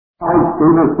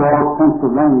Cedar Falls,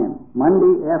 Pennsylvania,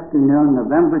 Monday afternoon,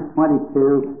 November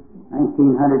 22,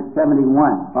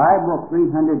 1971. Bible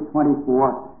 324,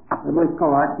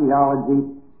 Biblical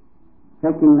Archaeology,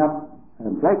 taking up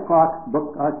Blakelock's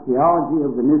book, Archaeology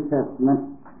of the New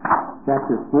Testament,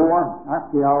 chapter 4,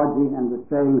 Archaeology and the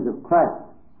Sayings of Christ.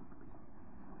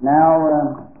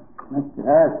 Now, Mr.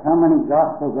 Harris, how many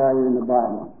Gospels are there in the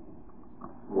Bible?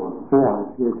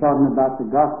 Four. If you're talking about the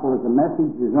Gospel as a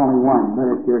message, there's only one.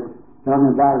 But if you're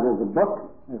talking about it as a book,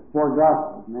 there's four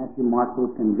Gospels, Matthew, Mark,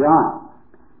 Luke, and John.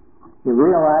 You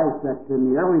realize that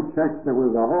in the early church there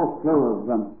was a whole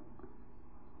slew of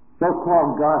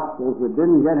so-called Gospels that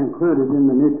didn't get included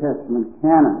in the New Testament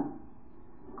canon.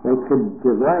 They could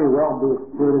very well be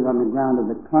excluded on the ground of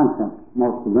the content,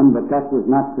 most of them, but that was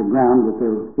not the ground that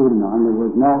they were excluded on. There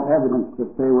was no evidence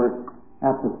that they were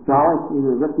apostolic,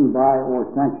 either written by or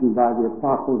sanctioned by the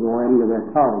apostles or any of their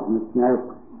colleagues,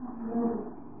 missionaries.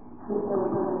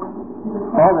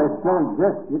 Oh, they still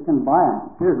exist. You can buy them.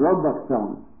 Here's Roebuck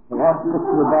selling the Lost Books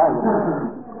of the Bible.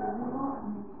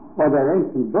 Well, they're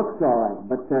ancient books, all right,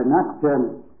 but they're not.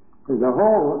 There's a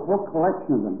whole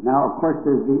collection of them. Now, of course,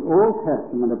 there's the Old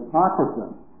Testament Apocrypha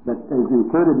that is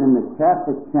included in the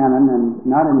Catholic canon and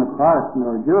not in the Protestant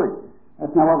or Jewish.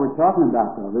 That's not what we're talking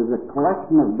about, though. There's a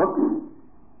collection of books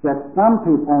that some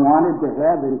people wanted to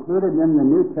have included in the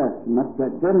New Testament that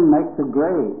didn't make the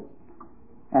grade.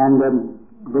 And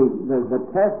the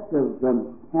test of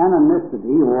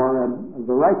canonicity, or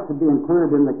the right to be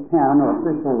included in the canon or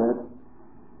official list,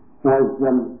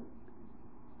 was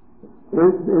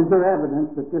is there evidence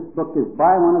that this book is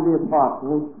by one of the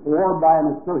apostles or by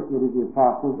an associate of the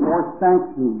apostles or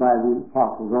sanctioned by the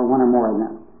apostles or one or more of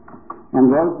them. And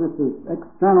this is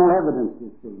external evidence, you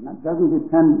see. That doesn't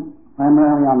depend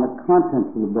primarily on the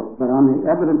contents of the book, but on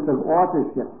the evidence of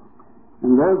authorship.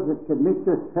 And those that could meet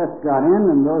this test got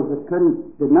in, and those that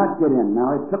couldn't did not get in.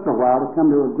 Now, it took a while to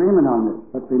come to agreement on this,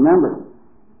 but remember,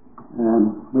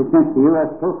 we think the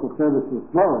U.S. Postal Service was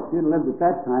slow. If you'd lived at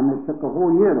that time, it took a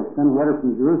whole year to send a letter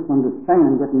from Jerusalem to Spain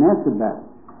and get an answer back.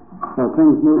 So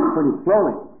things moved pretty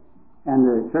slowly. And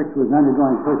the church was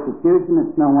undergoing persecution.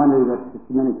 It's no wonder that the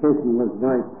communication was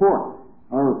very poor.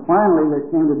 However, finally there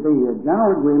came to be a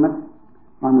general agreement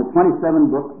on the 27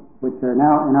 books which are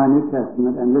now in our New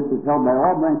Testament, and this is held by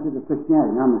all branches of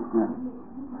Christianity. Now, Mr.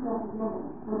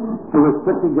 It was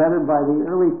put together by the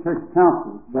early church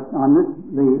councils, but on this,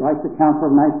 like the Council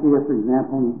of Nicaea, for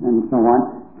example, and so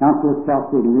on, Council of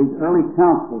Chalcedon, these early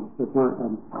councils that were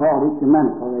called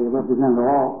ecumenical, they represented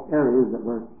all areas that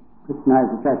were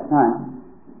Christianized at that time,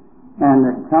 and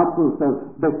the councils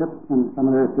of bishops and some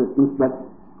of their assistants, but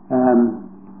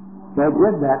they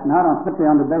did that not simply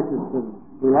on the basis of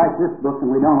we like this book and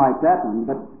we don't like that one,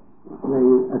 but they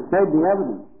assayed the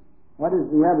evidence. What is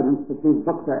the evidence that these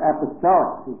books are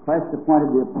apostolic? See, Christ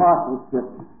appointed the apostles to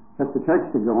set the church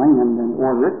to going and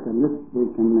order it, and this we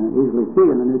can easily see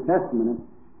in the New Testament.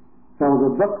 So the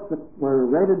books that were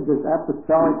rated as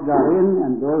apostolic got in,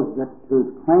 and those that whose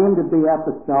claimed to be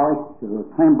apostolic, were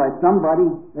claimed by somebody,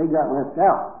 they got left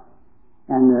out.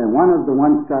 And one of the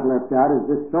ones got left out is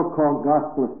this so-called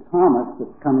Gospel of Thomas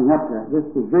that's coming up there. This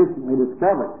was recently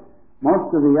discovered.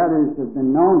 Most of the others have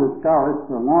been known to scholars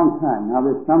for a long time. Now,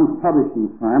 there's some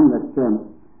publishing firm that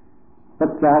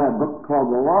puts out a book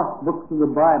called The Lost Books of the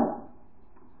Bible.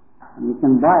 And you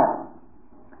can buy it.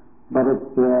 But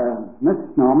it's a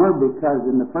misnomer because,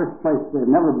 in the first place, they've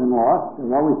never been lost.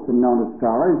 They've always been known to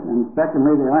scholars. And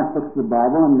secondly, they aren't books of the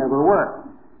Bible and never were.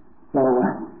 So,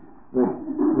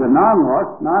 the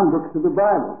non-lost, non-books of the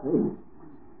Bible, see?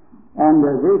 And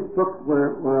these books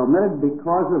were omitted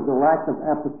because of the lack of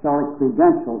apostolic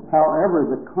credentials. However,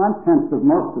 the contents of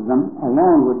most of them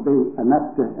alone would be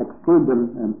enough to exclude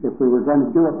them if we were going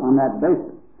to do it on that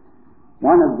basis.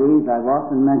 One of these I've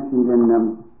often mentioned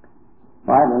in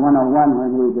Bible 101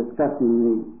 when we were discussing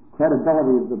the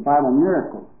credibility of the Bible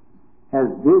miracles, has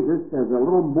Jesus as a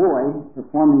little boy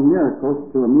performing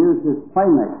miracles to amuse his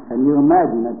playmates. Can you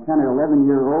imagine a 10 or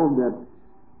 11-year-old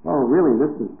oh, really,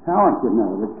 this is talent, you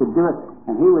know, that could do it.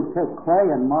 And he would take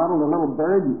clay and model a little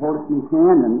bird and hold it in his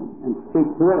hand and speak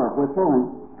to it or whistle,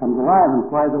 and it comes alive and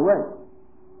flies away.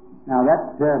 Now,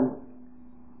 that's,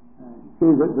 see,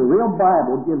 the real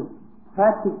Bible gives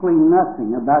practically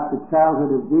nothing about the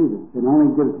childhood of Jesus. It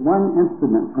only gives one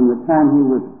incident from the time he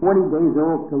was 40 days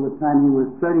old till the time he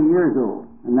was 30 years old,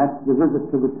 and that's the visit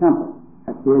to the temple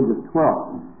at the age of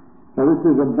 12. So this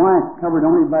is a blank covered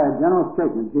only by a general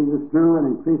statement. Jesus grew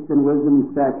and increased in wisdom and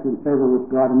stature and favor with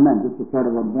God and men. Just a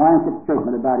sort of a blanket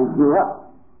statement about he grew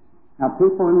up. Now,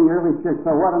 people in the early church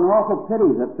thought, what an awful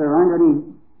pity that there aren't any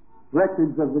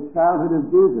records of the childhood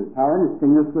of Jesus. How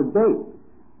interesting this would be.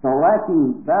 So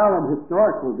lacking valid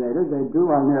historical data, they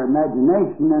drew on their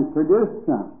imagination and produced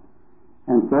some.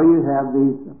 And so you have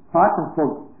these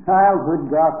apocryphal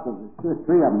childhood gospels, there's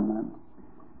 3 of them,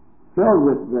 filled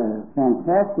with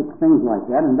fantastic things like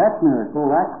that, and that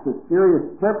miracle lacks the serious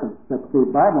purpose that the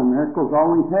Bible miracles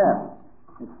always have.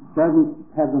 It doesn't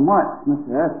have the marks, Mr.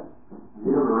 Harrison. Have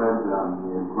you ever read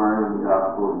the Aquarian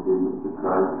Gospel of Jesus the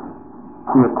Christ?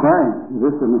 The Aquarian? Is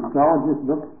this an astrologist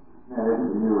book? Yeah, this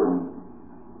is a new one.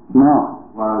 No.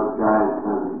 One of the guys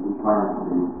says he claims to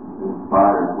be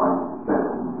inspired by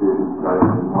Jesus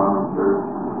Christ in Mormon church.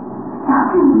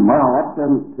 Well, that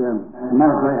doesn't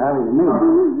matter very highly to me.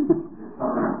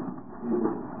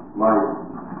 Like,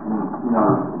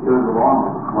 it goes along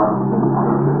with what the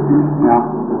church is. Yeah.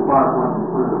 As far as what's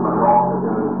included, but it also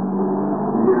goes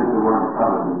the years that weren't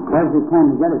covered. Where does he claim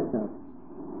to get it stuff?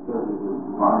 Says it was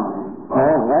divinely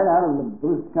inspired. Oh, right out of the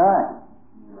blue sky.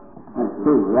 Let's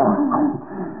see, yeah.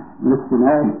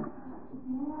 Missionary.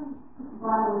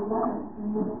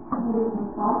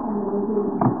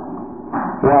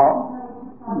 Well,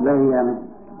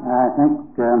 I think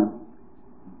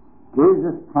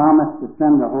Jesus promised to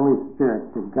send the Holy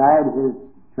Spirit to guide His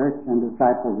church and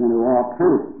disciples into all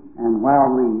truth. And while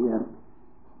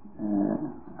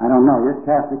I don't know, you're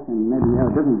Catholic and maybe you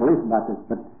have a different belief about this,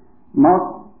 but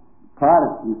most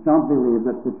Protestants don't believe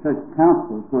that the church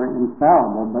councils were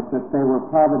infallible, but that they were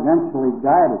providentially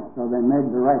guided, so they made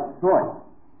the right choice.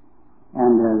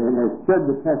 And it has stood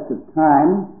the test of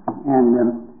time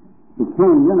and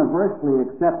became universally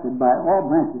accepted by all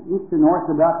branches, Eastern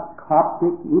Orthodox,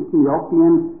 Coptic,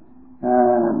 Ethiopian,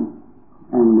 and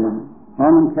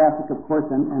Roman Catholic, of course,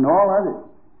 and all others.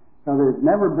 So there's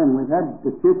never been, we've had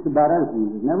disputes about other things,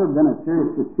 there's never been a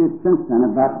serious dispute since then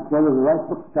about whether the right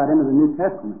books got into the New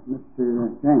Testament,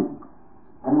 Mr. James.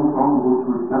 Almost all the books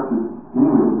were accepted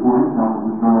anyway before his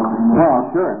council was drawn up. Well,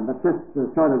 sure, but this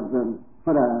sort of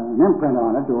put an imprint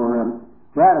on it or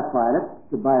ratified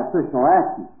it by official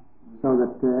action, so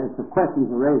that if the questions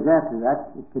are raised after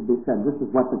that, it could be said, this is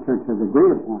what the church has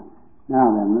agreed upon. Now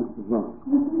then, Mrs. Wilson.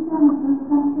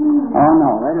 Oh,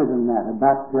 no, later than that.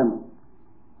 About,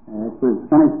 it was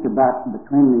finished about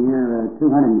between the year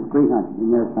 200 and 300,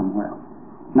 in there somewhere.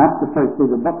 Not the first,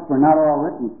 the books were not all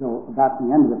written until about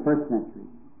the end of the 1st century.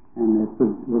 And it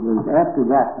was after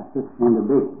that this came to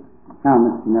be. Now,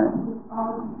 Mr. Murray.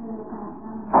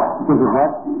 Was it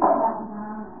what?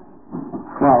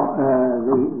 Well,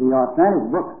 the authentic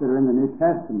books that are in the New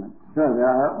Testament, sure,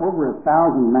 there are over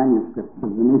 1,000 manuscripts of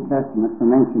the New Testament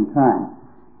from ancient times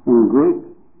in Greek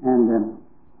and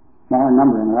smaller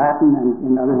number in Latin and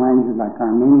in other languages like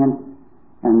Armenian.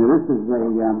 And this is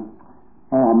a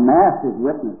massive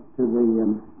witness to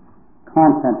the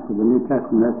contents of the New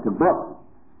Testament as to books.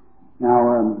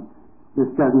 Now, this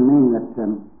doesn't mean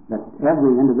that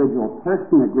every individual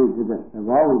person agreed to this. There have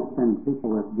always been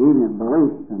people with deviant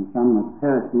beliefs and some with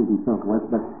heresies and so forth,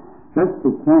 but this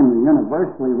became the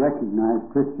universally recognized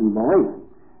Christian belief.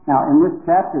 Now, in this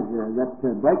chapter here that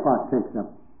Blakelock takes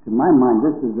up, to my mind,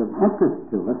 this is of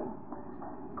interest to us.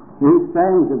 These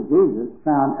sayings of Jesus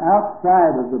found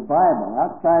outside of the Bible,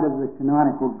 outside of the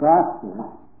canonical Gospels,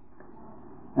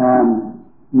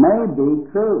 may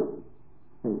be true.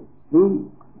 See,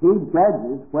 he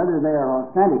judges whether they are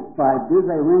authentic by do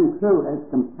they ring true as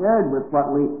compared with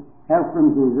what we have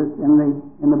from Jesus in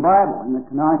the Bible, in the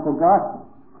canonical Gospel.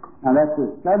 Now that's a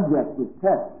subjective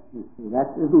test, you see.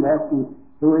 That isn't asking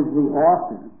who is the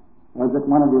author. Was it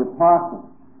one of the apostles?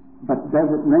 But does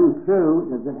it ring true?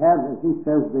 Does it have, as he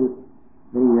says, the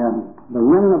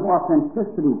ring of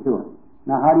authenticity to it?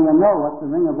 Now how do you know what the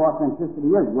ring of authenticity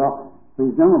is? Well,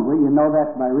 presumably you know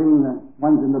that by reading the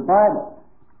ones in the Bible.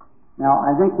 Now,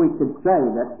 I think we could say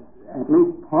that at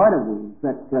least part of these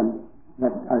that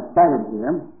are cited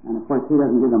here, and of course he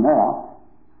doesn't give them all,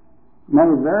 may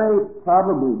very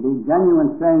probably be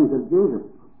genuine sayings of Jesus,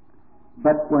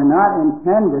 but were not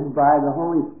intended by the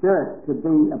Holy Spirit to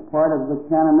be a part of the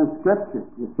canon of Scripture.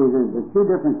 You see, there's two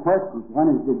different questions. One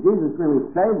is, did Jesus really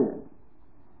say this?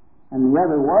 And the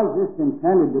other, was this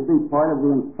intended to be part of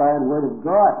the inspired Word of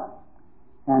God?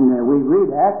 And we read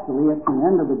actually at the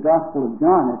end of the Gospel of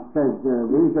John, it says,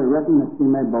 these are written that you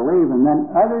may believe. And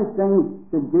then other things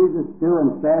did Jesus do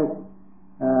and say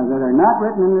that are not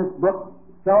written in this book,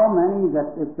 so many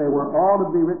that if they were all to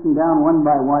be written down one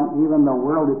by one, even the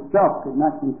world itself could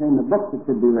not contain the books that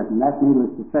could be written. That,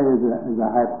 needless to say, is a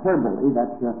hyperbole.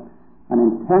 That's an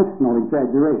intentional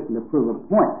exaggeration to prove a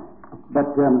point.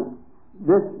 But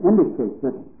this indicates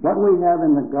that what we have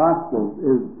in the Gospels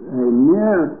is a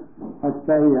mere, let's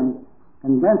say,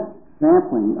 condensed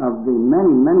sampling of the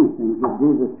many, many things that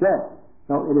Jesus said.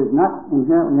 So it is not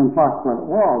inherently impossible at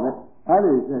all that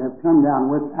others that have come down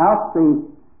without the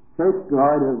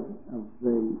safeguard of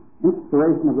the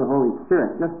inspiration of the Holy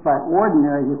Spirit, just by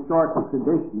ordinary historical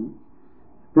tradition,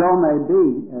 still may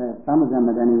be, some of them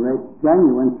at any rate,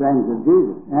 genuine sayings of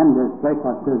Jesus. And as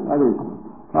Blackhawk says, others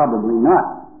probably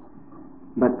not.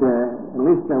 But at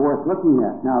least they're worth looking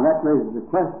at. Now that raises the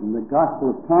question. The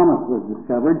Gospel of Thomas was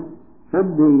discovered.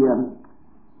 Should the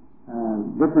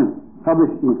different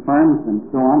publishing firms and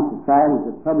so on, societies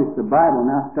that publish the Bible,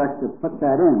 now start to put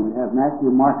that in? We have Matthew,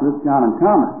 Mark, Luke, John, and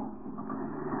Thomas.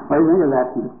 What do you think of that,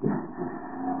 Mr.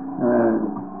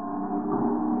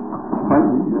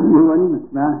 You wouldn't,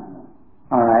 Mr. Brown?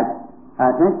 All right.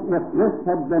 I think if this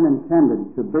had been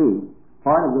intended to be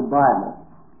part of the Bible,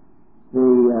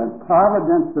 the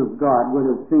providence of God would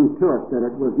have seen to it that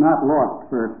it was not lost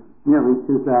for nearly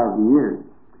 2,000 years.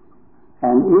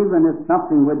 And even if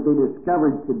something would be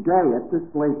discovered today at this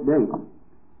late date,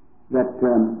 that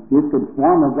you could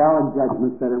form a valid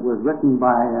judgment that it was written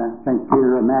by St.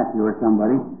 Peter or Matthew or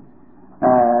somebody,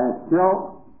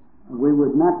 still we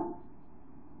would not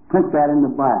print that in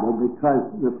the Bible, because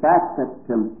the fact that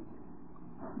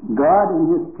God in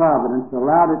His providence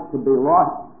allowed it to be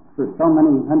lost for so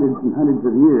many hundreds and hundreds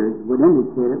of years would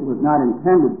indicate it was not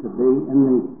intended to be in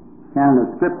the canon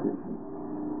of Scripture.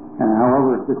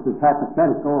 However, if this is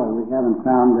hypothetical, we haven't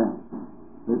found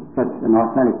such an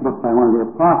authentic book by one of the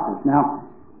apostles. Now,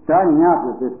 starting out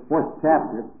with this 4th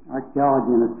chapter,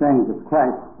 Archaeology and the Sayings of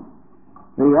Christ,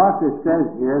 the author says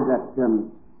here that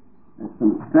there's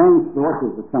some strange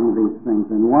sources of some of these things,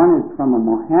 and one is from a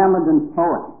Mohammedan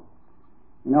poet.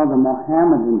 You know, the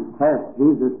Mohammedans class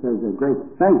Jesus as a great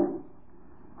saint.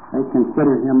 They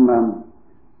consider him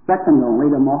second only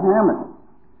to Muhammad.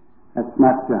 That's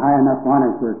not high enough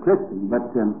honor for a Christian,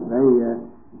 but they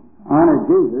honor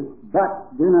Jesus,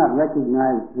 but do not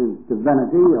recognize his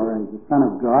divinity or as the Son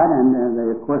of God, and they,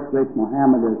 of course, rate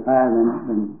Muhammad as higher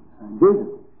than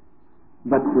Jesus.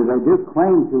 But they do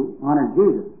claim to honor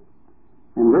Jesus.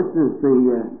 And this is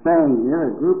the saying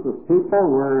here: a group of people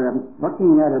were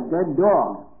looking at a dead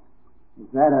dog.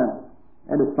 Is that an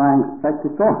edifying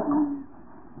spectacle?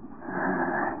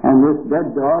 And this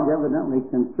dead dog evidently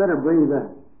considerably the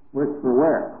worse for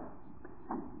wear.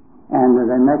 And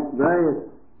they make various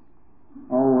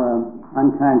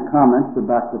unkind comments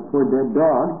about the poor dead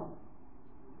dog.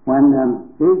 When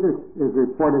Jesus is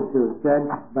reported to have said,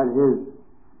 "But his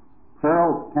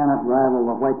pearls cannot rival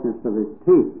the whiteness of his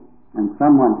teeth." And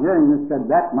someone hearing this said,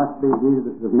 "That must be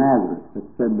Jesus of Nazareth that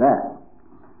said that."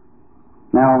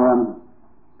 Now,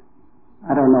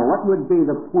 I don't know, what would be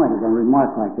the point of a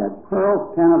remark like that?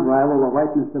 Pearls cannot rival the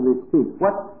whiteness of his teeth.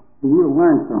 What do you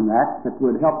learn from that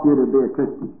would help you to be a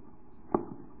Christian?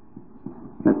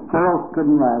 That pearls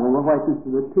couldn't rival the whiteness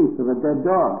of the teeth of a dead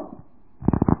dog.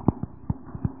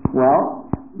 Well,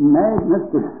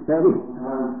 Mr. Steady.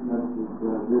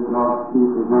 Dead dog's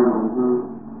teeth are running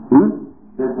through.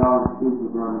 Dead dog's teeth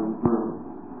are running through.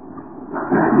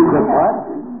 The what?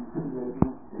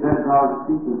 Dead dog's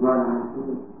teeth are running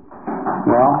through.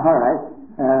 Well, all right.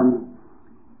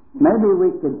 Maybe we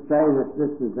could say that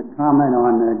this is a comment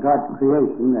on God's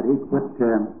creation, that He put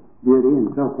beauty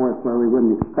and so forth where we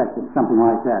wouldn't expect it, something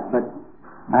like that. But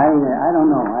I don't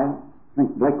know. I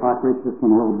think Blackhawk rates this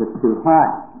one a little bit too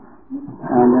high.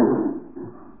 And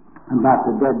about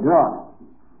the dead dog.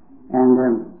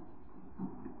 And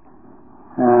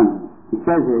he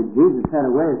says here, Jesus had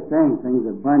a way of saying things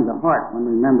that burned the heart. One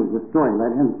remembers the story.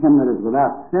 "Let him that is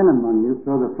without sin among you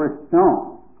throw the first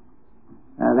stone."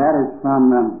 That is from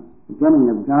the beginning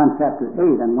of John chapter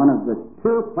 8, and one of the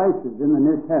two places in the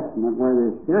New Testament where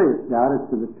there's serious doubt as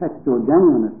to the textual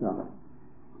genuineness of it.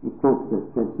 He quotes this.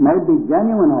 It may be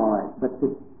genuine, all right, but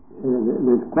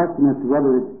there's question as to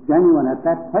whether it's genuine at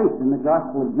that place in the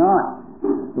Gospel of John.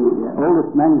 The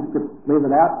oldest manuscripts leave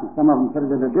it out, and some of them put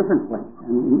it at a different place,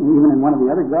 and even in one of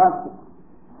the other Gospels.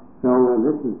 So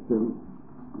this is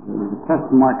the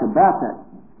question mark about that.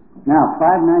 Now,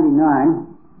 599,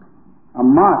 a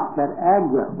mosque at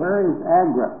Agra. Where is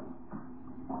Agra?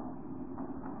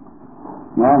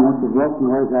 Well, Mr. Wilson,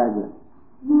 where's Agra?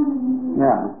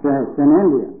 Yeah, it's in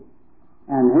India.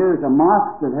 And here's a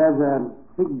mosque that has a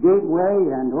big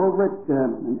gateway, and over it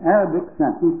an Arabic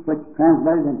sentence which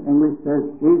translated into English says,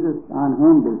 "Jesus, on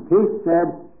whom be peace,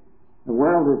 said, the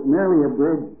world is merely a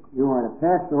bridge. You are to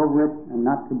pass over it and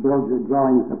not to build your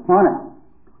dwellings upon it."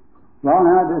 Well,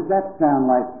 now, does that sound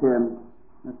like,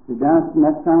 Mr. Johnson,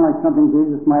 that sound like something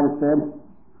Jesus might have said?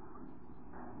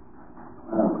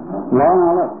 Well,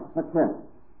 now look, what's this?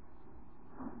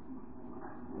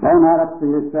 "Lay not up for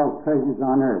yourselves treasures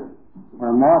on earth,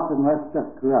 where moth and rust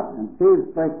doth corrupt, and thieves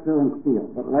break through and steal.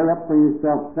 But lay up for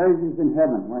yourselves treasures in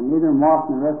heaven, where neither moth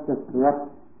nor rust doth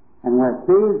corrupt, and where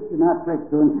thieves do not break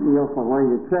through and steal. For where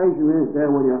your treasure is,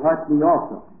 there will your heart be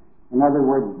also. In other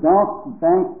words, don't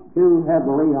bank too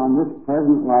heavily on this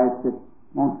present life. It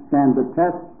won't stand the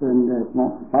test, and it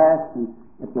won't last, and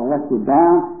it will let you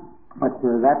down. But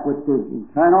that which is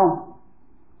eternal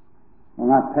will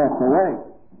not pass away.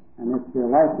 And if your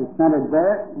life is centered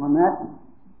there on that,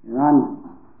 you're on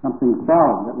something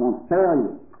solid that won't fail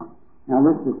you. Now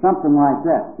this is something like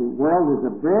that. The world is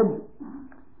a bridge.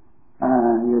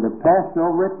 You're to pass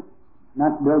over it,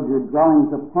 not build your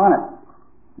dwellings upon it.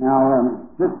 Now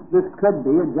this could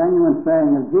be a genuine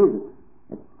saying of Jesus.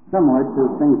 It's similar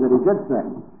to things that he did say.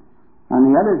 On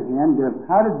the other hand,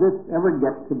 how did this ever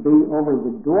get to be over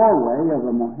the doorway of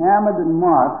a Mohammedan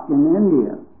mosque in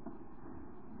India?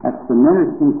 That's an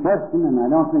interesting question, and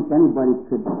I don't think anybody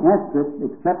could answer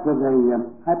it except with a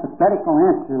hypothetical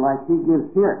answer like he gives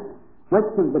here.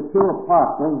 Which of the two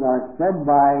apostles are said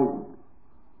by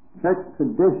church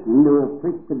tradition to have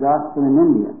preached the gospel in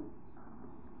India?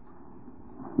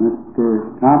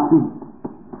 Mr. Thompson?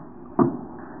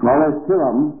 Well, there's two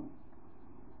of them.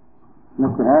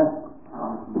 Mr. Harris?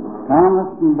 Thomas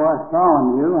and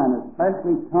Bartholomew, and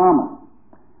especially Thomas.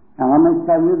 Now, let me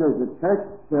tell you, there's a church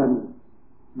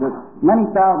with many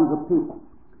thousands of people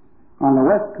on the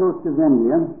west coast of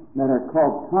India that are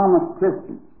called Thomas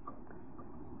Christians,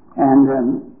 and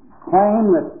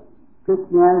claim that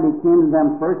Christianity came to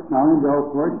them first, not only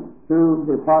go first, through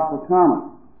the Apostle Thomas.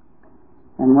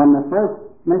 And when the first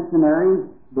missionaries,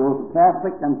 both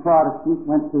Catholic and Protestant,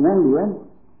 went to India,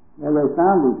 there they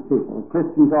found these people,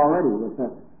 Christians already, with a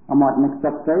somewhat mixed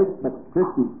up faith, but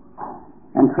Christians,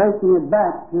 and tracing it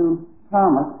back to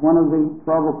Thomas, one of the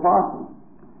 12 apostles.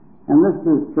 And this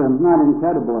is not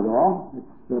incredible at all.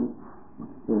 See,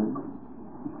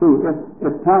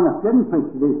 if Thomas didn't preach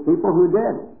to these people, who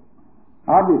did?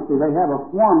 Obviously, they have a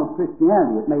form of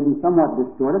Christianity. It may be somewhat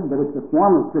distorted, but it's a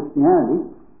form of Christianity.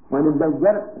 Where did they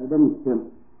get it? They didn't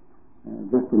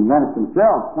just invent it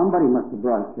themselves. Somebody must have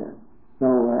brought it there. So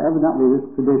evidently, this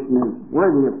tradition is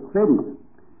worthy of credence.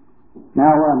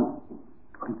 Now,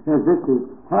 it says this is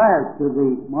prior to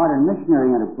the modern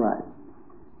missionary enterprise.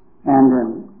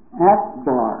 And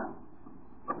Akbar,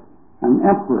 an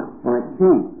emperor or a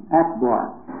king,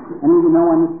 Akbar. Any of you know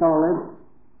when this fellow lived?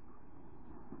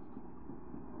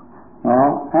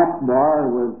 Well, Akbar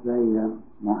was a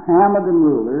Mohammedan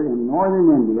ruler in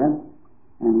northern India,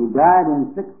 and he died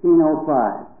in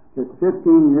 1605, just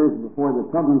 15 years before the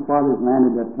Pilgrim Fathers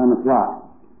landed at Plymouth Rock.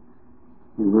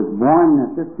 He was born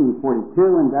in 1542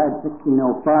 and died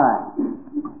 1605.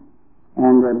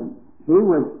 And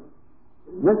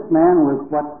this man was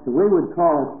what we would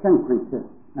call a syncretist.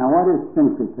 Now, what is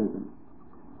syncretism?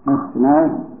 Mr.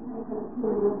 Nary?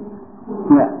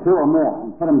 Yeah, two or more,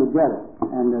 and put them together.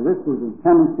 And this is a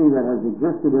tendency that has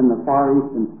existed in the Far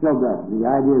East and still does. The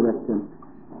idea that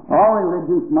all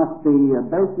religions must be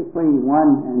basically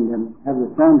one and have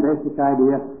the same basic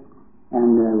idea,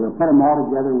 and we'll put them all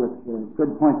together with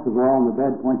good points of all and the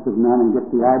bad points of none, and get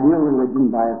the ideal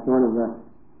religion by a sort of a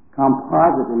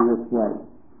composite in this way.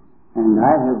 And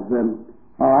I have,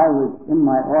 I was in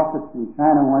my office in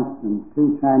China once, and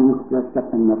two Chinese dressed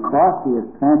up in the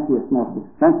flossiest, fanciest, most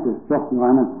expensive silk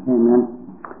garments came in,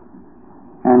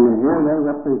 and here they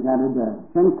represented a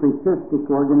syncretistic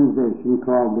organization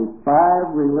called the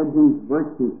Five Religions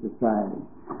Virtue Society.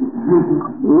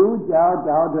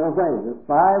 The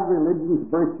Five Religions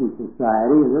Virtue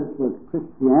Society. This was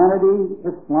Christianity,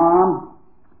 Islam,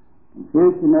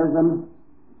 Confucianism,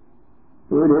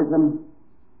 Buddhism,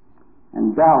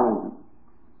 and Taoism.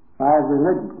 5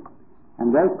 religions.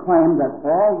 And they claimed that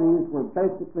all these were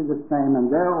basically the same,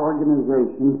 and their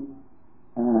organization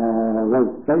was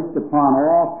based upon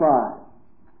all 5.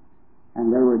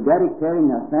 And they were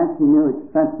dedicating a fancy new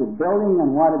expensive building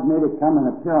and wanted me to come and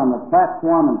appear on the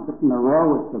platform and sit in a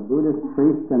row with the Buddhist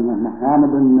priest and the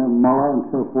Mohammedan mullah and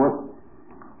so forth.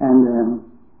 And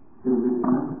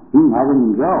I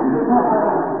didn't go.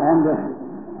 And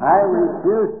I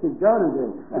refused to go to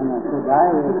this. And I said,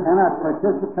 I cannot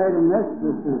participate in this.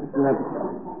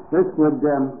 This would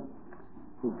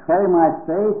betray my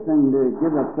faith and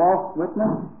give a false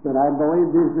witness that I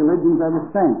believe these religions are the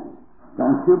same.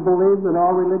 Don't you believe that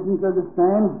all religions are the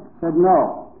same? I said,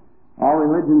 no. All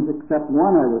religions except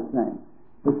one are the same.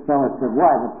 This fellow said,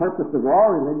 why? The purpose of all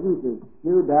religions is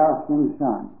Shu Dao Xing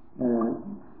Shan.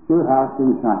 Shu Hao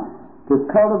Xing Shan. To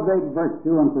cultivate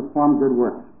virtue and perform good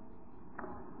works.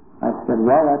 I said,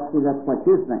 well, that's what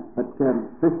you think. But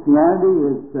Christianity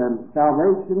is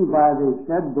salvation by the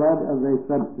shed blood of a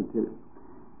substitute.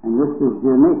 and this is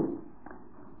unique.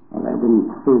 Well, they didn't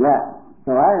see that.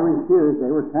 So I refused.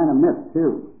 They were kind of miffed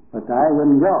too, but I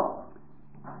wouldn't go.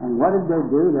 And what did they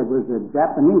do? There was a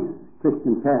Japanese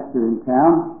Christian pastor in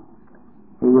town.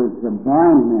 He was a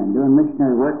blind man doing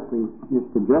missionary work. We used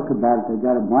to joke about it. They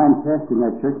got a blind pastor in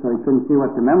that church so he couldn't see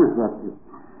what the members were up to.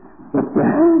 But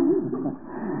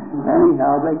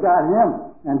anyhow, they got him.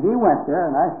 And he went there,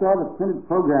 and I saw the printed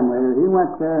program later. He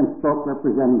went there and spoke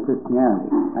representing Christianity.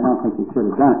 I don't think he should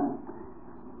have done it.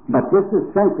 But this is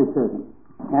syncretism.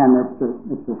 And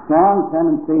it's a strong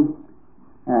tendency.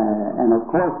 And of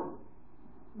course,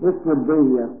 this would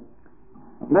be of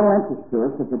little interest to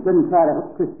us if it didn't try to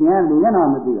hook Christianity in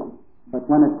on the deal. But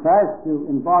when it tries to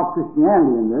involve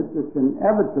Christianity in this, it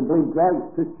inevitably drags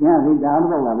Christianity down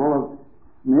to the level of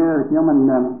mere human,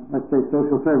 let's say,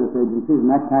 social service agencies and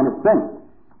that kind of thing.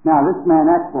 Now, this man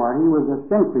Akbar, he was a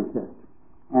syncretist.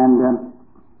 And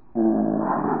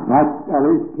like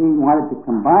others, he wanted to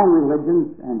combine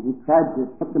religions, and he tried to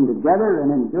put them together,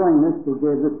 and in doing this, he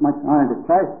gave this much honor to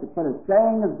Christ to put a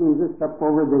saying of Jesus up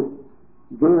over the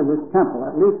gate of this temple.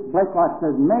 At least Blakelock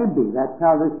says maybe that's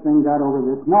how this thing got over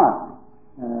this mark.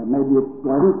 Maybe it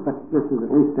wasn't, but this is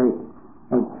at least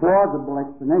a plausible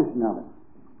explanation of it.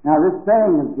 Now, this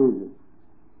saying of Jesus,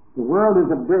 the world is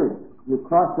a bridge. You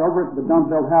cross over it, but don't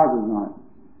build houses on it.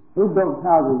 Who builds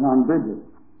houses on bridges?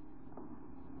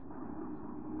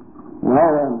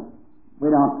 Well, we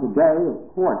don't today,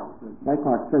 of course.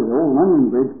 Blakelock says the old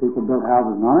London Bridge, people built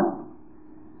houses on it.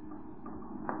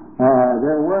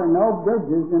 There were no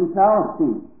bridges in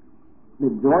Palestine. The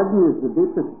Jordan is the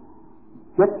deepest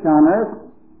ditch on earth,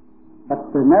 but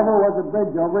there never was a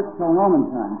bridge over it till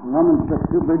Roman times. The Romans took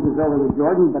 2 bridges over the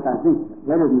Jordan, but I think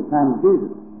later than the time of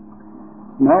Jesus.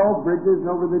 No bridges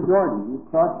over the Jordan. You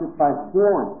crossed it by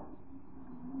fords.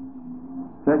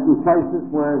 Certain places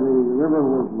where the river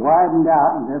was widened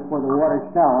out, and therefore the water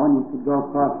shallow, and you could go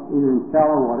across either in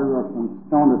shallow water or from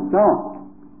stone to stone.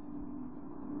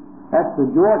 That's the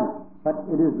Jordan. But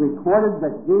it is recorded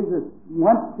that Jesus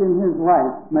once in his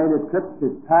life made a trip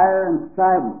to Tyre and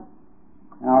Sidon.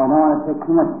 Now, I don't want to take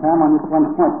too much time on this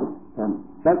one point, but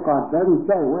Blakelock doesn't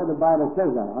say where the Bible says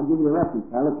that. I'll give you the reference.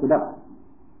 I looked it up.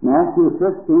 Matthew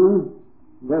 15,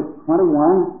 verse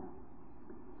 21.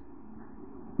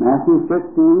 Matthew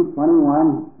 15,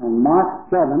 21, and Mark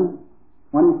 7,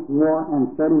 24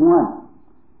 and 31.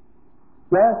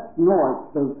 Just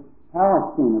north of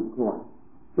Palestine, of course.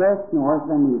 Just north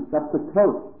and east, up the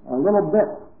coast, a little bit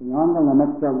beyond the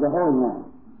limits of the Holy Land.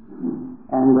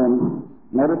 And then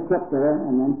made a trip there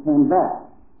and then came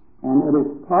back. And it is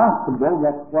possible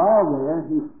that while there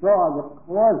he saw the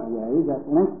causeway that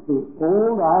linked the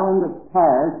old island of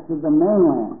Tyre to the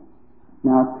mainland.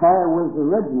 Now, Tyre was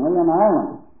originally an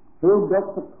island. Who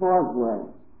built the causeway?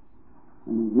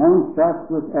 And his name starts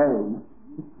with A.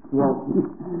 Well,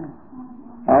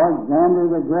 Alexander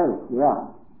the Great, yeah.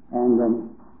 And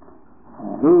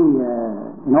he,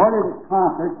 in order to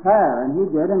conquer Tyre, and he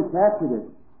did and captured it,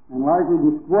 and largely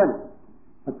destroyed it.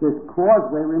 But this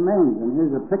causeway remains, and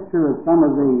here's a picture of some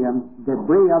of the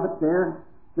debris of it there,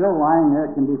 still lying there.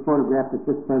 It can be photographed at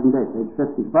this present day, page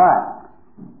 55.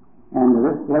 And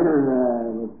this later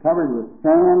was covered with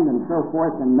sand and so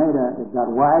forth, and it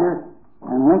got wider,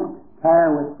 and linked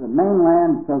Tyre with the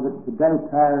mainland, so that today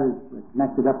Tyre is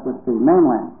connected up with the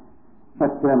mainland,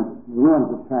 but the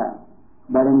ruins of Tyre.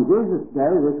 But in Jesus'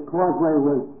 day, this causeway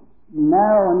was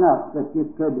narrow enough that you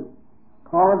could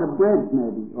call it a bridge,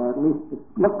 maybe, or at least it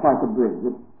looked like a bridge.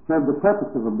 It served the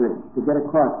purpose of a bridge, to get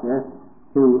across there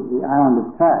to the island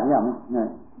of Tyre. Yeah, Mr.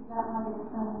 Mary.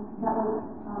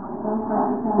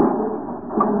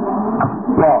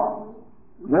 Well,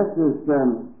 this is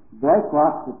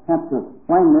Blakelock's attempt to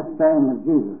explain this saying of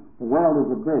Jesus. The world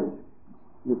is a bridge.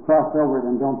 You cross over it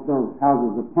and don't build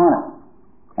houses upon it.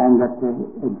 And that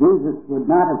Jesus would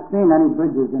not have seen any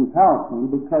bridges in Palestine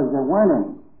because there weren't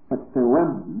any. But there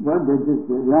were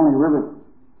bridges. The only river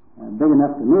big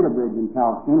enough to need a bridge in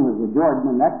Palestine was the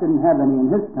Jordan, and that didn't have any in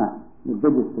his time. The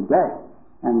bridges today,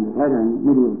 and later in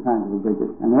medieval times the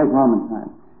bridges, and late Roman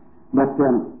times. But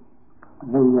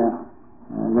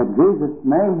that Jesus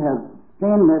may have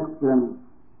seen this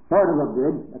sort of a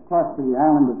bridge across to the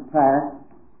island of Tyre,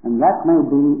 and that may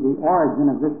be the origin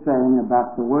of this saying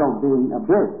about the world being a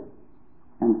bridge.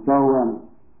 And so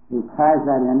he ties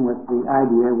that in with the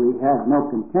idea we have no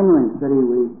continuing city,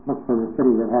 we look for the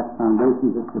city that has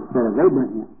foundations. It's the spirit of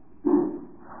Abraham.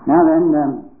 Now then,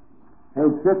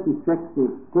 page 56, the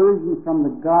exclusion from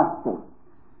the gospel.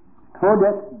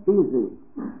 Codex Bezae,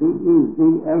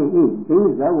 B-E-Z-A-E.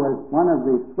 Beza was one of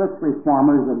the Swiss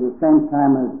reformers of the same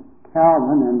time as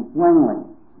Calvin and Zwingli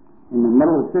in the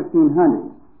middle of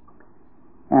 1500s.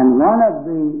 And one of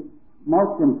the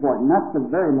most important, not the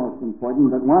very most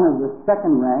important, but one of the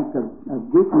second rank of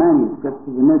Greek manuscripts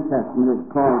of the New Testament is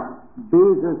called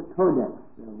Beza's Codex.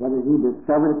 Whether he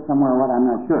discovered it somewhere or what, I'm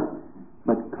not sure.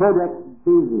 But Codex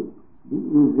Bezae,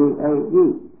 B-E-Z-A-E.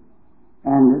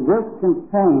 And this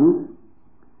contains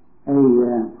a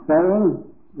saying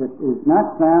that is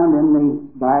not found in the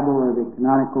Bible or the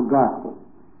canonical Gospels.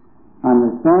 On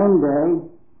the same day,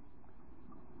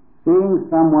 seeing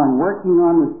someone working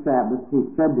on the Sabbath, he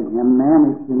said to him,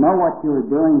 "Man, if you know what you are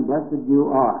doing, blessed you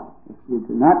are. If you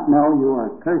do not know, you are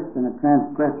cursed and a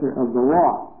transgressor of the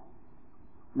law."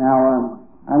 Now,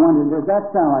 I wonder, does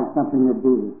that sound like something that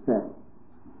Jesus said?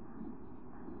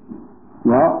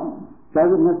 Well,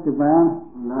 does it, Mr. Brown?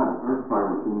 No, the first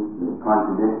part of it seems to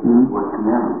contradict what's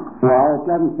commanded. Well, it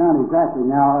doesn't sound exactly.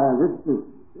 Now,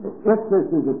 if this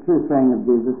is a true saying of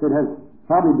Jesus, it has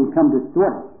probably become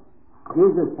distorted.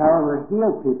 Jesus, however,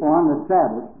 healed people on the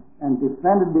Sabbath and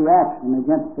defended the action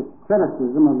against the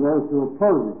criticism of those who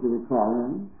opposed it, you recall,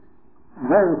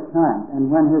 various times.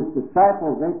 And when his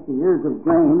disciples ate the ears of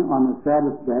grain on the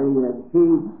Sabbath day,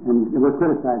 and they were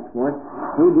criticized for it,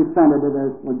 he defended it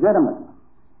as legitimate.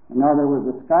 You know, there was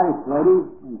a Scottish lady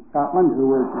in Scotland who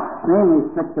was extremely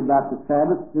strict about the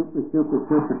Sabbath, super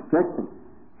strict. And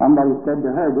somebody said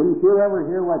to her, "Didn't you ever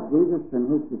hear what Jesus and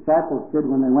his disciples did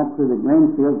when they went through the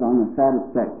grain fields on the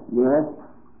Sabbath day?" "Yes,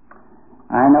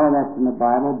 I know that's in the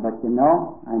Bible, but you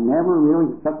know, I never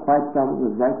really quite felt it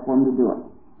was right for them to do it."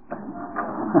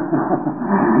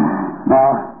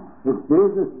 Now, if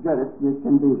Jesus did it, you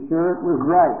can be sure it was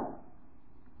right.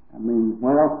 I mean,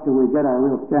 where else do we get our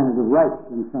real standard of right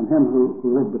than from him who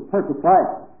lived a perfect life?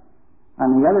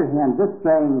 On the other hand, this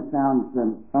saying sounds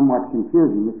somewhat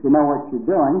confusing. If you know what you're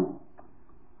doing,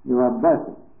 you are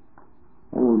blessed.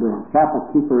 Old chapel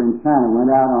keeper in China went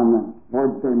out on the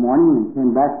Lord's Day morning and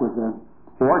came back with a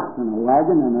horse and a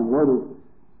wagon and a load of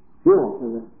fuel for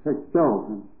the church stove.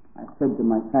 And I said to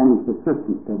my Chinese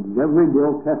assistant, "Did you ever read the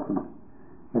Old Testament?"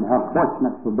 And how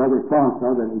fortunate for Brother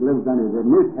so-and-so that he lives under the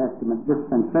New Testament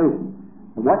dispensation.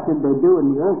 But what did they do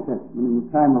in the Old Testament in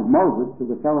the time of Moses to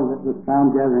the fellow that was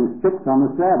found gathering sticks on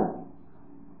the Sabbath?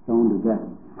 Stoned to death.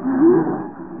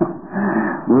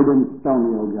 We didn't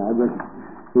stone the old guy, but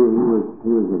he was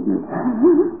ignorant.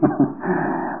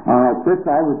 All right, this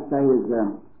I would say is,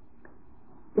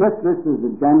 if this is a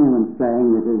genuine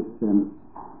saying, it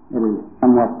is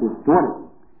somewhat distorted.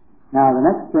 Now, the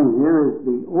next thing here is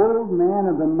the old man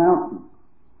of the mountain.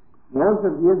 Those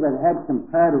of you that had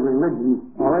comparative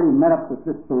religion already met up with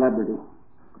this celebrity,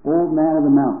 old man of the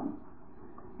mountain.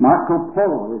 Marco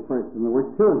Polo refers to him. There were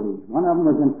two of these. One of them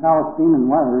was in Palestine, and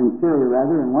one, or in Syria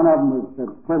rather, and one of them was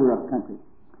further up country.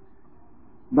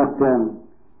 But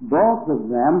both of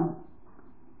them,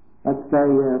 let's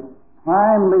say,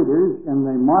 prime leaders in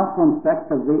the Muslim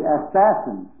sect of the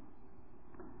Assassins.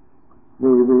 The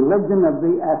religion of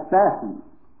the Assassins.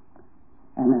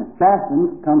 And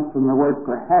assassins comes from the word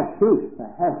for hashish, the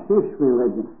hashish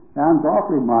religion. Sounds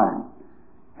awfully modern.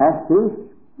 Hashish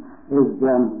is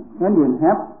Indian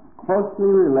hemp, closely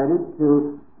related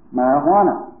to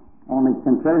marijuana, only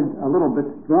considered a little bit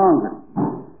stronger,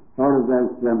 sort of as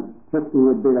whiskey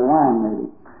would be to lime,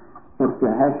 maybe. But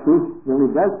hashish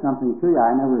really does something to you.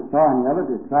 I never saw any of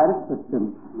it or tried it, but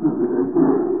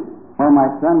where my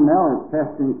son Mel is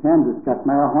pastor in Kansas, got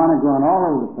marijuana growing all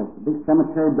over the place. A big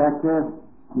cemetery back there,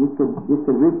 you could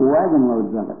reap wagon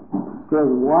loads of it. It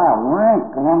grows wild,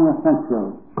 rank along the fence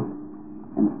road.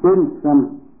 And students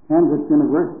from Kansas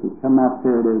University come out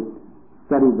there to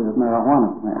study the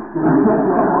marijuana plant.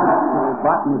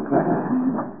 Botany class.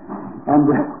 And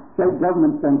the state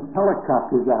government sends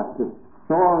helicopters out to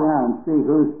soar around and see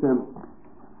who's the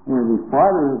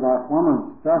father of our former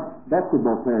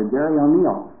basketball player, Gary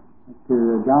O'Neill. To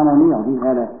John O'Neill. He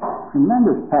had a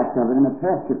tremendous patch of it in a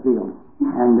pasture field,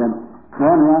 and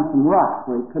going around some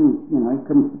rocks where he couldn't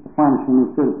put the farm machine,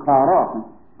 he sort of cloud off.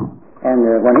 And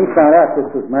when he found out this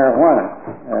was marijuana,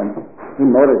 he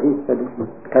mowed it. He said,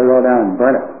 "Cut it all down and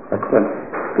burn it." But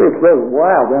it goes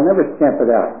wild. They'll never stamp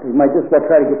it out. You might just well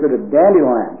try to get rid of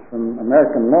dandelions from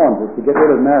American lawns, but to get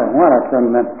rid of marijuana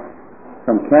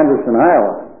from Kansas and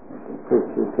Iowa,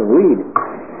 it's a weed.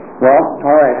 Well,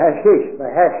 all right, hashish, the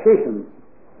hashish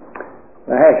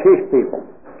people.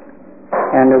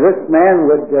 And this man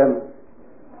would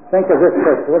think of this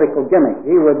for a political gimmick.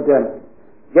 He would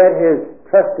get his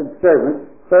trusted servants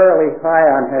thoroughly high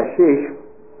on hashish,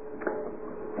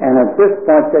 and at this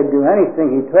point they'd do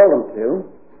anything he told them to.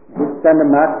 He'd send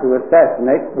them out to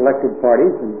assassinate selected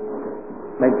parties, and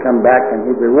they'd come back and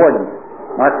he'd reward them.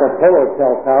 Marco Polo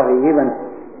tells how he even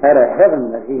had a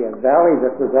heaven that a valley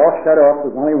that was all shut off.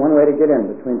 There was only one way to get in,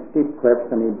 between steep cliffs,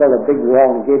 and he built a big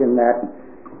wall and gate in that. And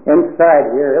inside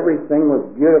here, everything was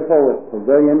beautiful with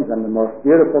pavilions and the most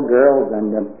beautiful girls and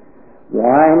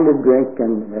wine to drink,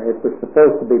 and it was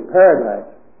supposed to be paradise.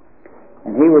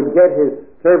 And he would get his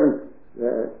servants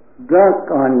drunk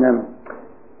on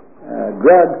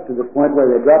drugs to the point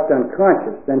where they dropped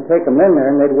unconscious, then take them in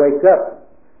there and they'd wake up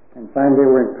and find they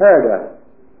were in paradise.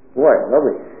 Boy,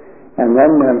 lovely. And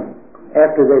then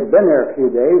after they'd been there a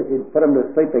few days, he'd put them to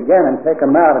sleep again and take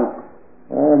them out, and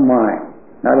oh my,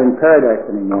 not in paradise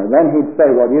anymore. Then he'd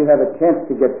say, well, you have a chance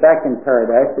to get back in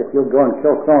paradise if you'll go and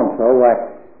kill so-and-so. Why,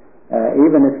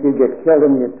 even if you get killed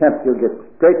in the attempt, you'll get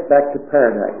straight back to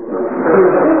paradise.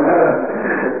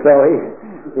 So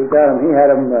he got them, he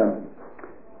had them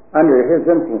under his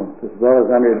influence as well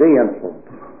as under the influence.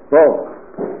 So,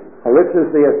 this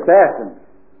is the assassin.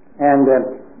 And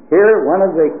here, one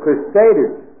of the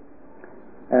crusaders,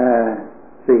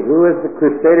 see, who is the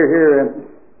crusader here?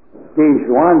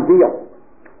 Joinville,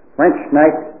 French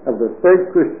knight of the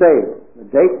Third Crusade, the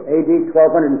date AD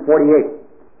 1248.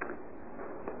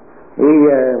 He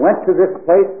went to this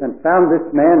place and found this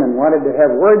man and wanted to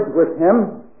have words with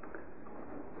him,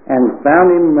 and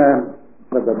found him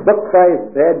with a book by his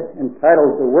bed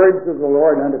entitled The Words of the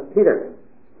Lord unto Peter,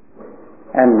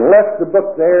 and left the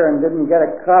book there and didn't get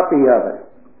a copy of it.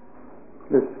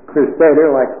 This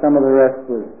crusader, like some of the rest,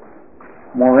 was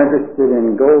more interested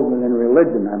in gold than in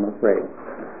religion, I'm afraid.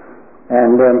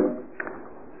 And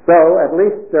so at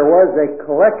least there was a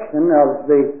collection of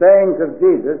the sayings of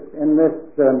Jesus in this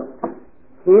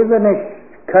heathenish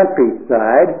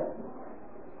countryside,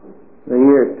 the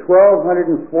year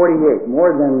 1248,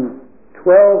 more than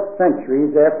 12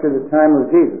 centuries after the time of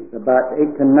Jesus, about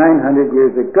 800 to 900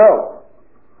 years ago.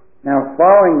 Now,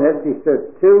 following this, he says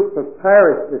 2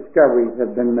 papyrus discoveries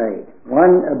have been made.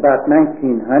 One about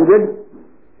 1900,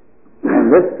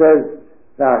 and this says,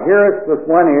 thou hearest with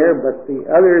one ear, but the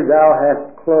other thou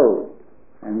hast closed.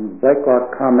 And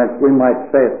Blakelock comments, we might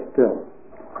say it still.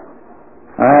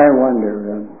 I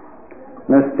wonder,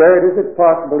 Miss Barrett, is it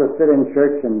possible to sit in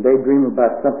church and daydream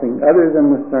about something other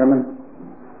than the sermon?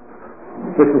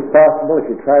 This is possible if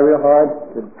you try real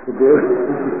hard to do.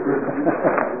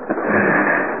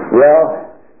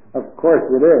 Well, of course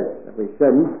it is. We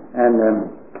shouldn't.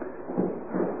 And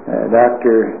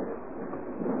Dr.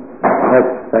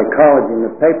 Psychology in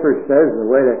the paper says the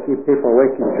way to keep people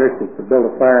awake in church is to build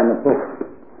a fire in the pulpit.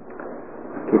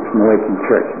 Keeps them awake in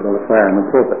church, build a fire in the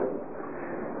pulpit.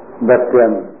 But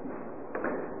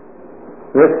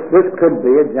this could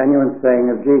be a genuine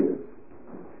saying of Jesus.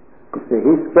 You see,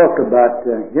 he spoke about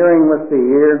hearing with the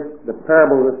ear. The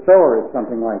parable of the sower is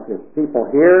something like this. People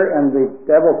hear, and the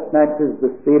devil snatches the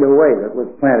seed away that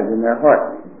was planted in their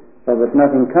heart, so that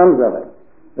nothing comes of it.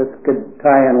 This could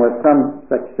tie in with some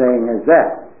such saying as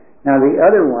that. Now, the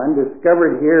other one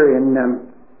discovered here in,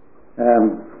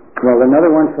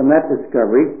 another one from that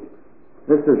discovery.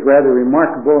 This is rather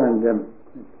remarkable, and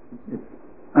it's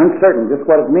uncertain just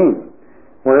what it means.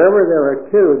 Wherever there are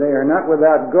two, they are not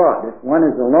without God. If one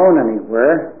is alone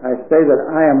anywhere, I say that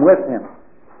I am with him.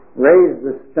 Raise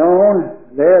the stone,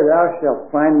 there thou shalt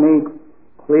find me.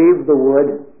 Cleave the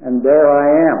wood, and there I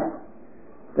am.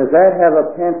 Does that have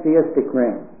a pantheistic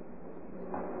ring?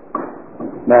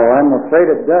 No, I'm afraid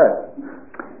it does.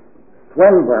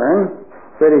 Swinburne,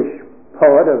 British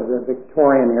poet of the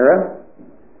Victorian era,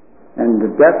 and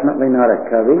definitely not a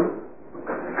covey.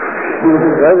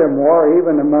 Furthermore,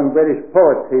 even among British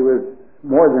poets, he was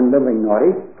more than middling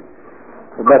naughty.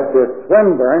 But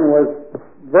Swinburne was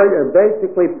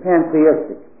basically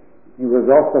pantheistic. He was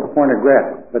also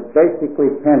pornographic, but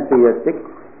basically pantheistic.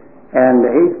 And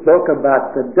he spoke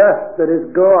about the dust that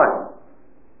is God.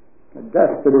 The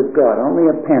dust that is God. Only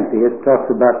a pantheist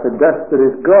talks about the dust that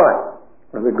is God,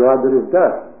 or the God that is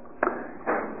dust.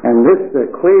 And this,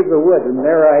 cleave the wood, and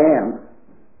there I am.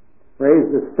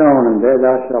 Raise the stone, and there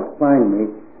thou shalt find me.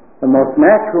 The most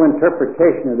natural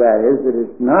interpretation of that is that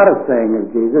it's not a saying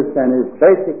of Jesus and is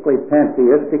basically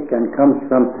pantheistic and comes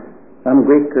from some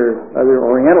Greek or other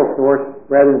Oriental source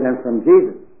rather than from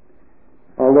Jesus,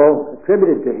 although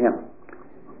attributed to him.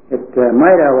 It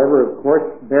might, however, of course,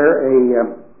 bear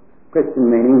a Christian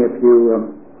meaning if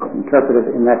you interpret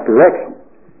it in that direction.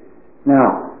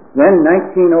 Now, then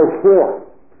 1904.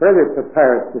 Further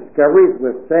papyrus discoveries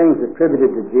with sayings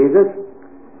attributed to Jesus.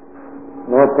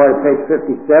 Lower part of page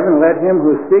 57, let him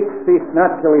who seeks cease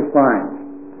not till he finds.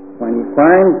 When he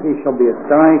finds, he shall be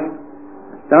astonished.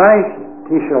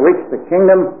 Astonished, he shall reach the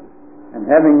kingdom, and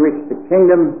having reached the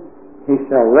kingdom, he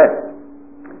shall rest.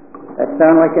 That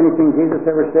sound like anything Jesus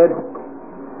ever said?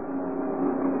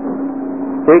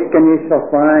 Seek and ye shall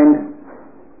find,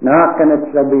 knock and it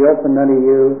shall be opened unto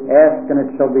you, ask and it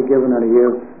shall be given unto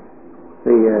you.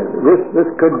 This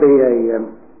could be a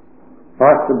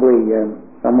possibly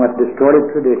somewhat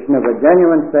distorted tradition of a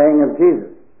genuine saying of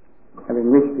Jesus. Having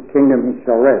reached the kingdom, he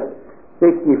shall rest.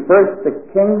 Seek ye first the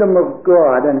kingdom of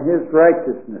God and his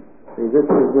righteousness. See, this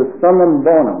is the summum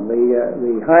bonum,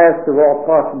 the highest of all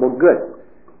possible good.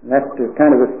 And that's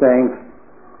kind of a saying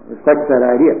that reflects that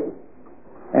idea.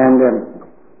 And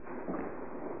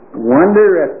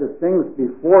wonder at the things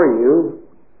before you.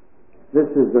 This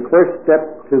is the first step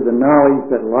to the knowledge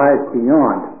that lies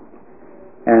beyond.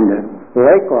 And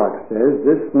Blakelock says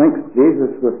this links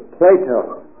Jesus with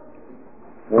Plato.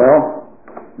 Well,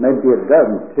 maybe it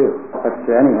doesn't too. But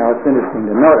anyhow, it's interesting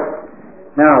to notice.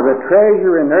 Now, the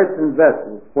treasure in earthen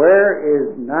vessels. Where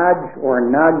is Naj or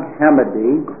Nag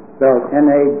Hammadi, spelled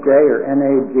N-A-J or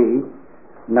N-A-G,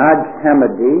 Naj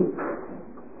Hammadi,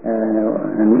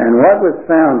 and what was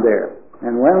found there?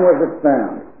 And when was it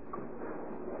found?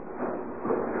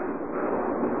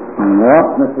 Well,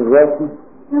 Mrs. Wilson?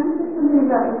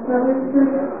 Something about the services.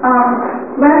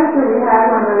 Last year we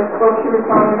had one of those books you were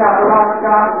talking about, the lost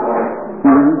gospel,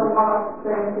 the lost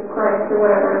things of Christ or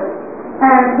whatever.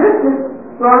 And this just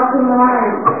brought to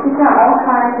mind, you've got all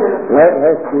kinds of...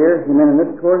 Last year? You mean in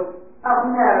this course? Oh,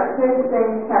 no, David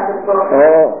James had the book.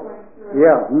 Oh,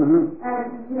 yeah. Mm-hmm. And,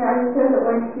 you know, he says that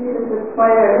when Jesus was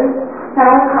Plato, had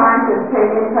all kinds of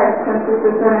pagan-type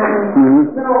synthesis in it,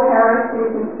 and little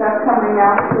heresies and stuff coming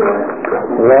out to it.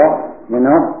 Well, you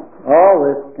know, all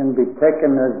this can be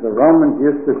taken as the Romans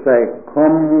used to say,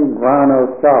 cum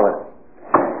grano salis,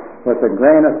 with a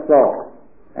grain of salt.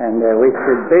 And we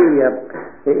should be,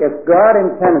 if God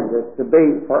intended this to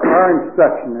be for our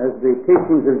instruction as the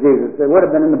teachings of Jesus, it would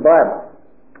have been in the Bible.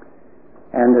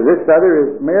 And this other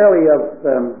is merely of,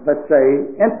 let's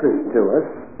say, interest to us,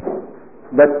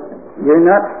 but you're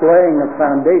not laying a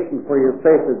foundation for your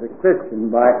faith as a Christian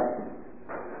by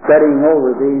studying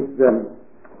over these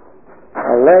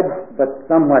alleged but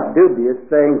somewhat dubious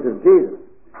sayings of Jesus.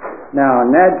 Now,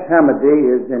 Nag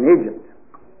Hammadi is in Egypt,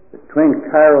 between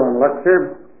Cairo and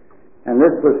Luxor, and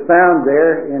this was found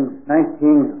there in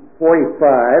 1945,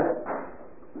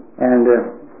 and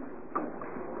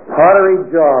pottery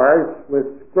jars with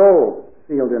scrolls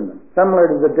sealed in them, similar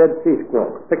to the Dead Sea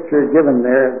Scrolls. Picture given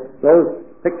there, those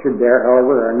pictured there,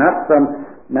 however, are not from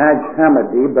Nag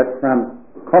Hammadi, but from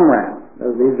Qumran.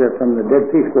 These are from the Dead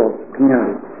Sea Scrolls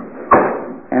community.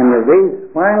 And these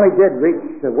finally did reach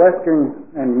the Western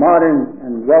and modern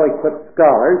and well-equipped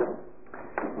scholars.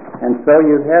 And so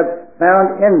you have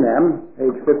found in them,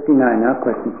 page 59 now,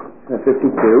 question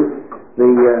 52,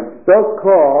 the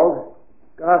so-called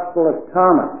Gospel of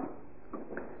Thomas.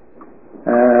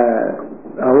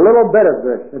 A little bit of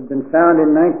this had been found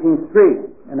in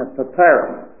 1903 in a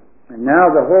papyrus, and now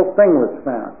the whole thing was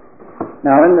found.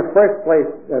 Now, in the first place,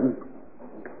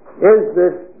 is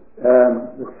this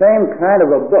the same kind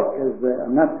of a book as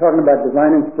I'm not talking about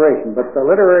divine inspiration, but the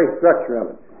literary structure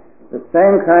of it, the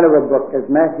same kind of a book as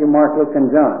Matthew, Mark, Luke, and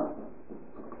John?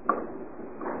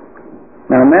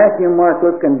 Now, Matthew, Mark,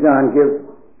 Luke, and John give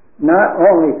not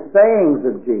only sayings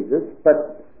of Jesus,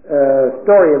 but a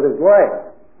story of his life.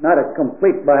 Not a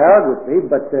complete biography,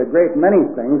 but a great many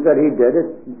things that he did.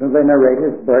 They narrate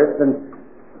his birth and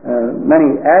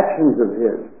many actions of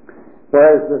his.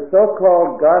 Whereas the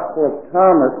so-called Gospel of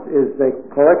Thomas is a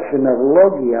collection of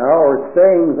logia, or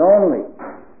sayings only.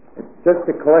 It's just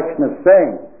a collection of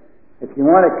sayings. If you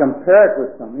want to compare it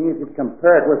with something, you could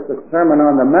compare it with the Sermon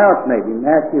on the Mount, maybe,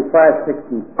 Matthew 5, 6,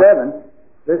 and 7.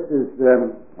 This is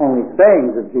only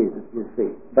sayings of Jesus, you see.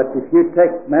 But if you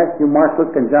take Matthew, Mark,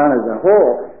 Luke, and John as a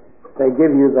whole, they give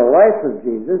you the life of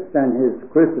Jesus and his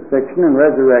crucifixion and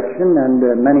resurrection and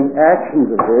many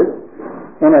actions of his,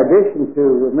 in addition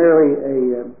to merely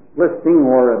a listing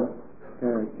or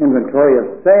an inventory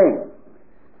of sayings.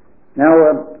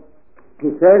 Now, he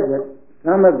says that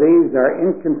some of these are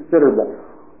inconsiderable.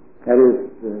 That is,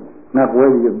 not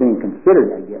worthy of being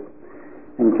considered, I guess,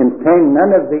 and contain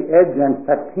none of the edge and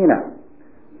patina,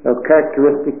 so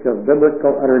characteristic of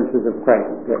biblical utterances of Christ.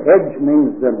 The edge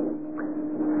means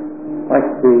like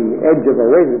the edge of a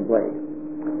razor blade.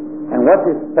 And what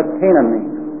does patina mean?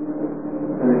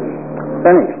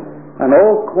 Finished. An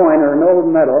old coin or an old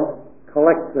metal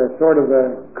collects a sort of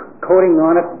a coating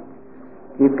on it.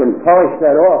 You can polish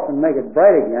that off and make it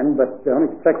bright again, but don't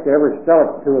expect to ever sell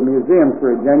it to a museum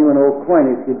for a genuine old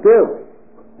coin. If you do,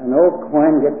 an old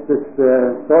coin gets this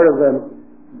sort of a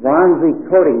bronzy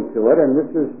coating to it, and this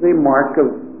is the mark of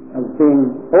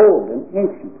being old and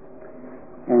ancient.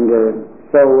 And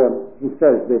so he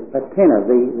says the patina,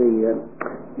 the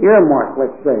earmark,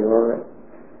 let's say, or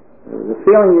the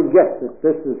feeling you get that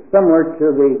this is similar to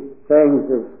the sayings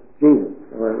of Jesus,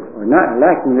 or not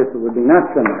lacking this, it would be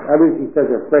not similar. Others, he says,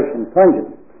 are fresh and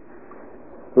pungent.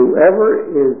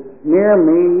 Whoever is near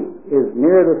me is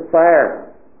near the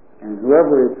fire, and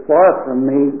whoever is far from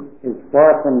me is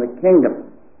far from the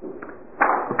kingdom.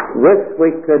 This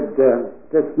we could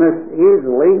dismiss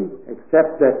easily,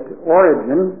 except that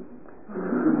Origen,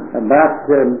 about,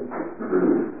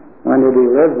 when did he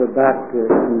live? About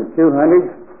in the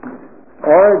 200s.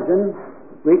 Origen,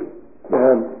 Greek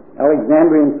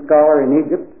Alexandrian scholar in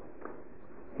Egypt,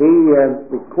 he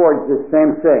records this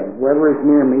same saying, whoever is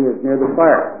near me is near the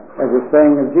fire, as a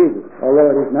saying of Jesus, although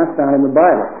it is not found in the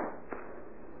Bible.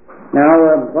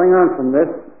 Now, going on from this,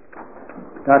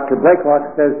 Dr.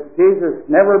 Blakelock says, Jesus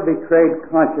never betrayed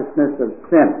consciousness of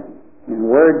sin in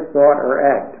word, thought, or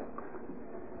act.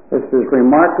 This is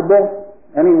remarkable.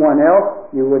 Anyone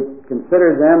else, you would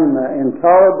consider them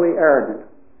intolerably arrogant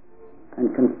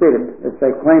and conceited if they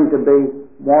claim to be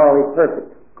morally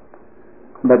perfect.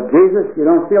 But Jesus, you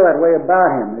don't feel that way about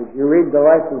him. As you read the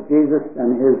life of Jesus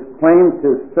and his claim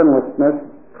to sinlessness,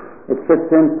 it fits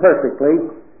in perfectly,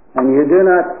 and you do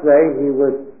not say he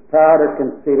was proud or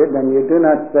conceited, and you do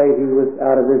not say he was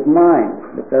out of his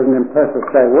mind. It doesn't impress us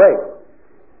that way.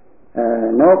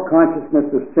 No consciousness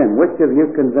of sin. Which of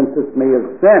you convinces me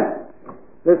of sin?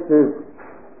 This is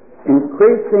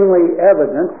increasingly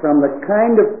evident from the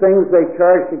kind of things they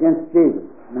charged against Jesus.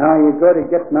 Now you go to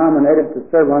get nominated to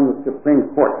serve on the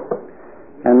Supreme Court,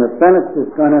 and the Senate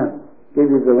is going to give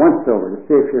you the once-over to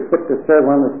see if you're fit to serve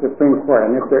on the Supreme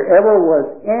Court. And if there ever was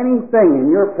anything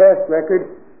in your past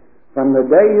record from the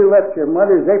day you left your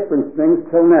mother's apron strings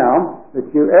till now that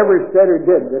you ever said or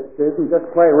did that isn't just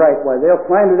quite right, why, they'll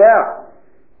find it out.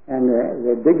 And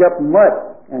they dig up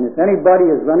mud. And if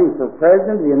anybody is running for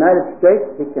president of the United States,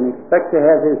 he can expect to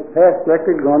have his past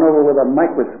record gone over with a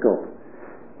microscope.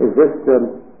 Is this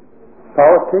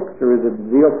politics, or is it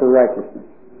zeal for righteousness?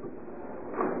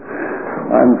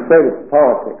 I'm afraid it's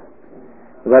politics.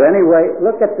 But anyway,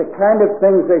 look at the kind of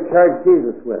things they charge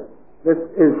Jesus with. This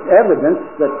is evidence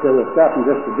that, we'll stop in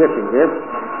just a jiffy here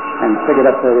and pick it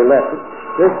up where we left it.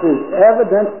 This is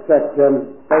evidence that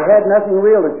they had nothing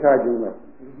real to charge him with.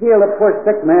 He healed a poor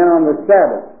sick man on the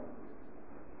Sabbath.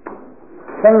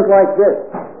 Things like this.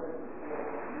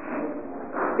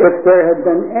 If there had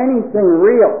been anything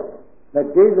real that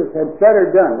Jesus had said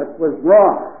or done that was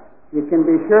wrong, you can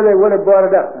be sure they would have brought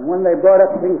it up. And when they brought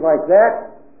up things like that,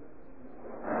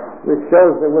 which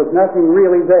shows there was nothing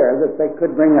really there that they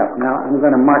could bring up. Now, I'm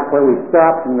going to mark where we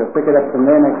stopped, and we'll pick it up from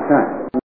there next time.